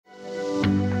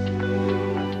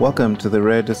Welcome to the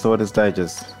Rare Disorders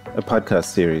Digest, a podcast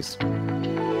series.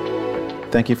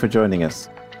 Thank you for joining us.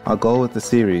 Our goal with the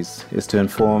series is to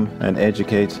inform and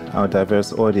educate our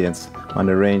diverse audience on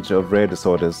a range of rare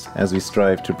disorders as we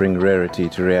strive to bring rarity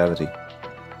to reality.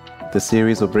 The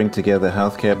series will bring together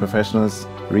healthcare professionals,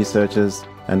 researchers,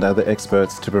 and other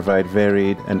experts to provide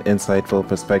varied and insightful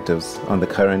perspectives on the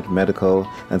current medical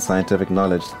and scientific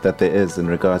knowledge that there is in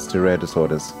regards to rare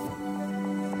disorders.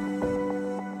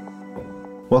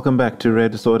 Welcome back to Rare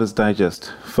Disorders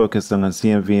Digest, focusing on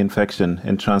CMV infection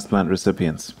in transplant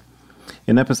recipients.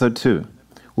 In episode 2,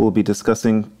 we'll be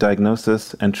discussing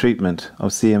diagnosis and treatment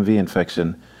of CMV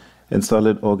infection in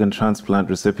solid organ transplant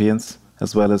recipients,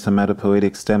 as well as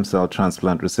hematopoietic stem cell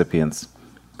transplant recipients.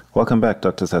 Welcome back,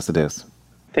 Dr. Sasadeus.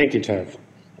 Thank you, Tav.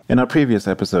 In our previous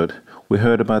episode, we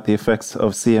heard about the effects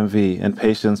of CMV in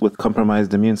patients with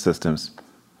compromised immune systems.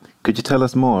 Could you tell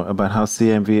us more about how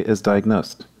CMV is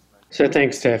diagnosed? So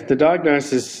thanks, Tav. The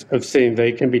diagnosis of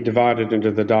CMV can be divided into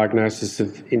the diagnosis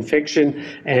of infection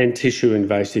and tissue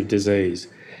invasive disease.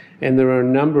 And there are a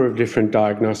number of different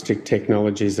diagnostic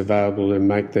technologies available to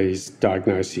make these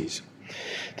diagnoses.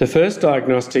 The first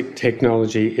diagnostic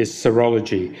technology is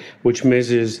serology, which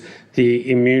measures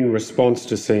the immune response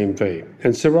to CMV.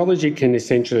 And serology can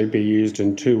essentially be used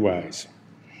in two ways.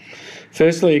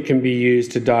 Firstly, it can be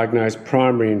used to diagnose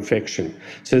primary infection.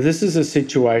 So this is a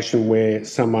situation where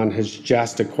someone has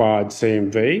just acquired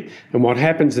CMV, and what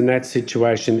happens in that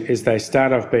situation is they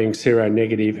start off being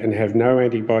seronegative and have no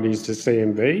antibodies to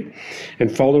CMV,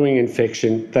 and following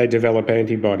infection, they develop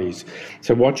antibodies.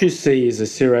 So what you see is a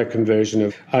seroconversion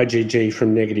of IgG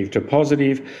from negative to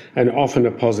positive, and often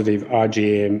a positive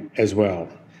IgM as well.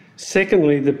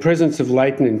 Secondly, the presence of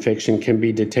latent infection can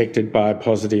be detected by a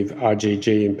positive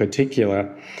IgG in particular.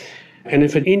 And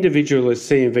if an individual is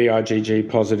CMV IgG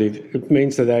positive, it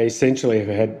means that they essentially have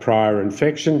had prior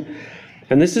infection.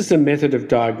 And this is a method of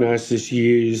diagnosis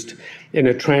used in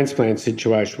a transplant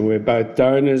situation where both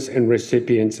donors and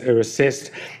recipients are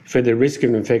assessed for the risk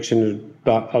of infection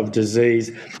of disease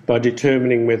by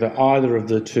determining whether either of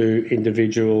the two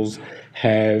individuals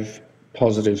have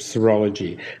positive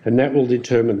serology, and that will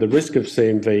determine the risk of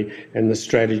CMV and the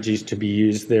strategies to be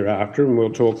used thereafter, and we'll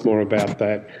talk more about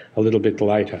that a little bit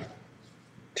later.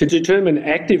 To determine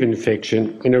active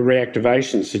infection in a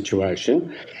reactivation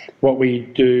situation, what we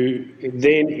do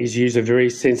then is use a very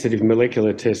sensitive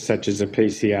molecular test such as a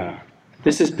PCR.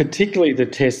 This is particularly the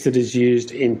test that is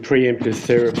used in preemptive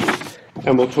therapy,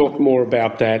 and we'll talk more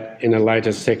about that in a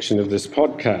later section of this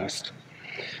podcast.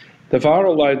 The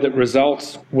viral load that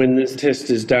results when this test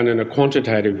is done in a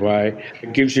quantitative way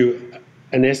gives you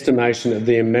an estimation of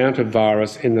the amount of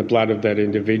virus in the blood of that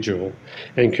individual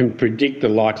and can predict the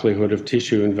likelihood of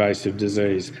tissue invasive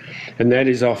disease. And that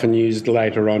is often used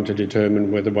later on to determine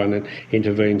whether one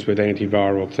intervenes with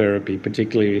antiviral therapy,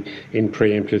 particularly in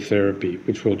preemptive therapy,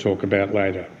 which we'll talk about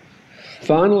later.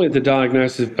 Finally, the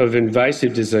diagnosis of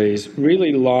invasive disease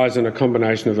really lies in a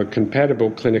combination of a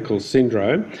compatible clinical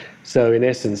syndrome, so in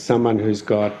essence someone who's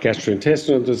got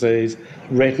gastrointestinal disease,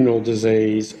 retinal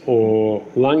disease or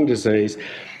lung disease,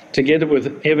 together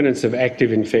with evidence of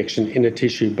active infection in a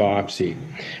tissue biopsy.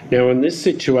 Now in this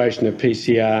situation a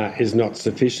PCR is not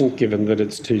sufficient given that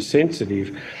it's too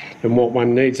sensitive, and what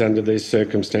one needs under these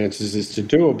circumstances is to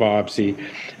do a biopsy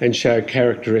and show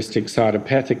characteristic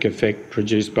cytopathic effect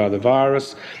produced by the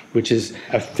virus, which is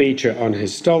a feature on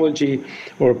histology,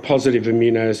 or a positive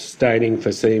immunostaining for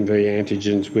CMV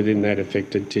antigens within that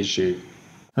affected tissue.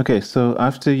 Okay, so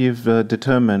after you've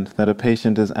determined that a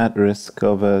patient is at risk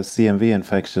of a CMV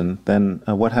infection, then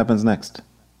what happens next?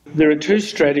 There are two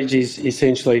strategies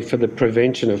essentially for the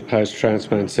prevention of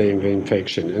post-transplant CMV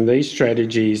infection, and these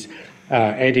strategies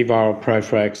are antiviral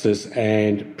prophylaxis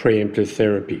and preemptive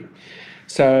therapy.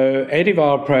 So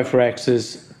antiviral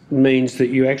prophylaxis means that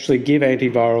you actually give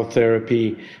antiviral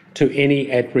therapy to any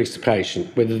at-risk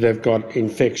patient, whether they've got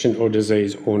infection or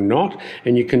disease or not,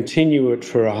 and you continue it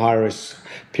for a high-risk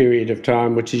period of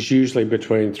time, which is usually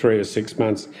between 3 or 6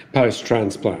 months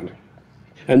post-transplant.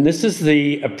 And this is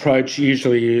the approach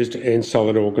usually used in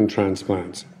solid organ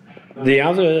transplants. The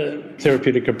other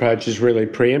therapeutic approach is really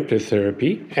preemptive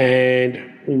therapy, and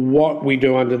what we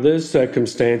do under those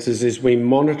circumstances is we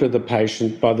monitor the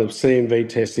patient by the CMV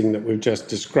testing that we've just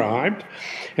described,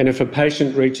 and if a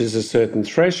patient reaches a certain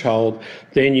threshold,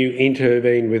 then you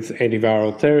intervene with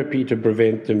antiviral therapy to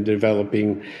prevent them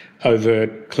developing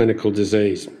overt clinical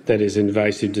disease, that is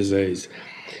invasive disease.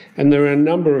 And there are a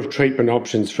number of treatment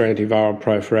options for antiviral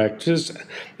prophylaxis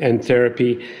and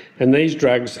therapy, and these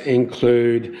drugs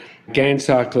include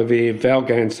ganciclovir,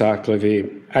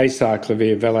 valganciclovir,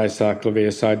 acyclovir, valacyclovir,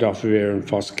 cidofovir and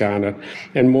foscarnet,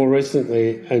 and more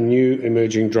recently a new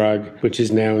emerging drug which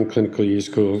is now in clinical use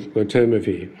called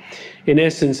letermovir. In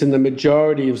essence, in the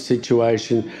majority of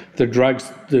situations, the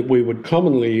drugs that we would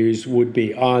commonly use would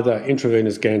be either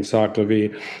intravenous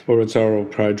ganciclovir or its oral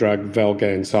prodrug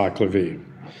valganciclovir.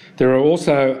 There are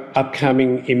also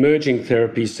upcoming emerging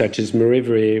therapies such as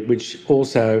marivir, which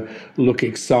also look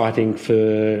exciting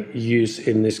for use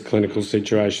in this clinical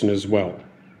situation as well.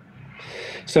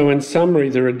 So in summary,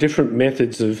 there are different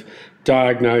methods of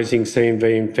diagnosing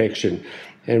CMV infection,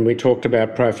 and we talked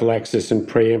about prophylaxis and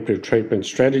preemptive treatment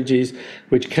strategies,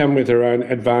 which come with their own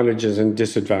advantages and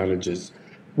disadvantages,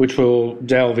 which we'll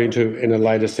delve into in a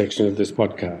later section of this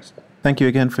podcast. Thank you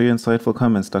again for your insightful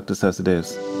comments, Dr.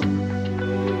 Sasideus.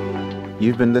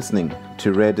 You've been listening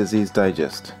to Rare Disease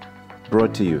Digest,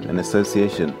 brought to you in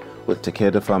association with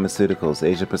Takeda Pharmaceuticals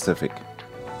Asia Pacific.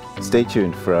 Stay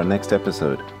tuned for our next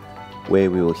episode, where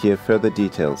we will hear further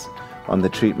details on the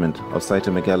treatment of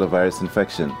cytomegalovirus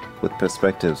infection with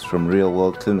perspectives from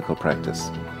real-world clinical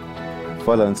practice.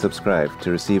 Follow and subscribe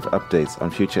to receive updates on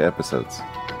future episodes.